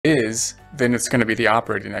is, then it's going to be the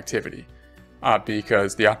operating activity,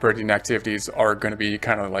 because the operating activities are going to be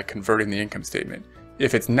kind of like converting the income statement.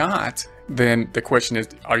 If it's not, then the question is,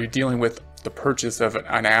 are you dealing with the purchase of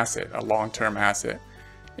an asset, a long-term asset?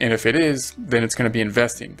 And if it is, then it's going to be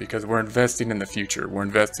investing, because we're investing in the future. We're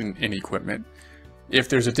investing in equipment. If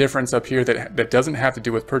there's a difference up here that doesn't have to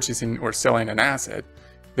do with purchasing or selling an asset,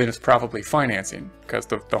 then it's probably financing, because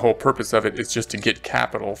the whole purpose of it is just to get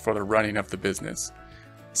capital for the running of the business.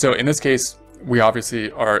 So in this case, we obviously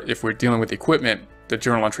are, if we're dealing with equipment, the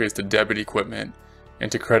journal entry is to debit equipment and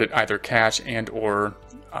to credit either cash and or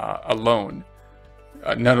a loan.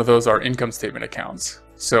 None of those are income statement accounts,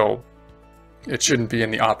 so it shouldn't be in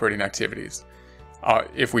the operating activities.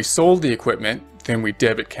 If we sold the equipment, then we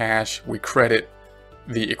debit cash, we credit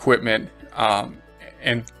the equipment,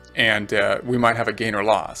 and we might have a gain or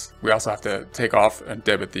loss. We also have to take off and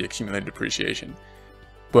debit the accumulated depreciation.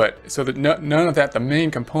 But so that none of that, the main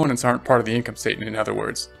components aren't part of the income statement. In other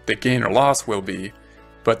words, the gain or loss will be,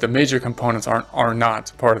 but the major components are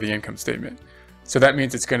not part of the income statement. So that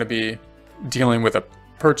means it's going to be dealing with a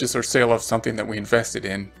purchase or sale of something that we invested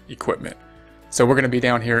in, equipment. So we're going to be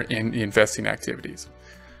down here in the investing activities.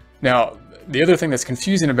 Now, the other thing that's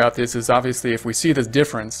confusing about this is obviously if we see this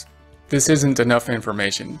difference, this isn't enough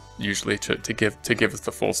information usually to give us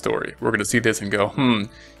the full story. We're going to see this and go,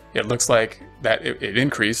 it looks like that it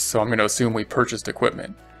increased, so I'm going to assume we purchased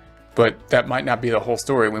equipment. But that might not be the whole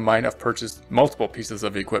story. We might have purchased multiple pieces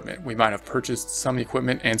of equipment. We might have purchased some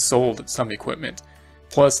equipment and sold some equipment.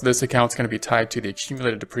 Plus, this account's going to be tied to the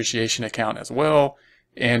accumulated depreciation account as well.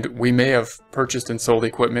 And we may have purchased and sold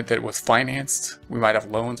equipment that was financed. We might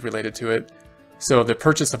have loans related to it. So the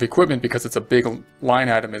purchase of equipment, because it's a big line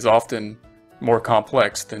item, is often more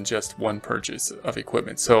complex than just one purchase of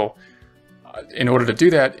equipment. So in order to do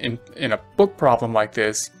that in a book problem like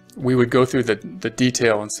this, we would go through the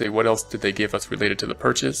detail and say what else did they give us related to the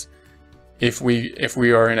purchase. If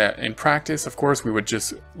we are in practice, of course, we would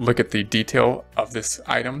just look at the detail of this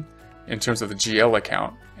item in terms of the GL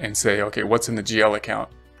account and say, okay, what's in the GL account?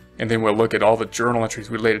 And then we'll look at all the journal entries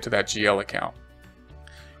related to that GL account.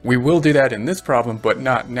 We will do that in this problem, but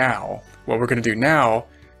not now. What we're going to do now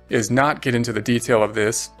is not get into the detail of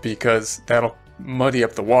this, because that'll muddy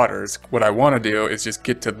up the waters. What I want to do is just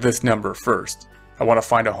get to this number first. I want to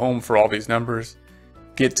find a home for all these numbers,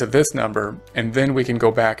 get to this number, and then we can go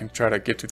back and try to get to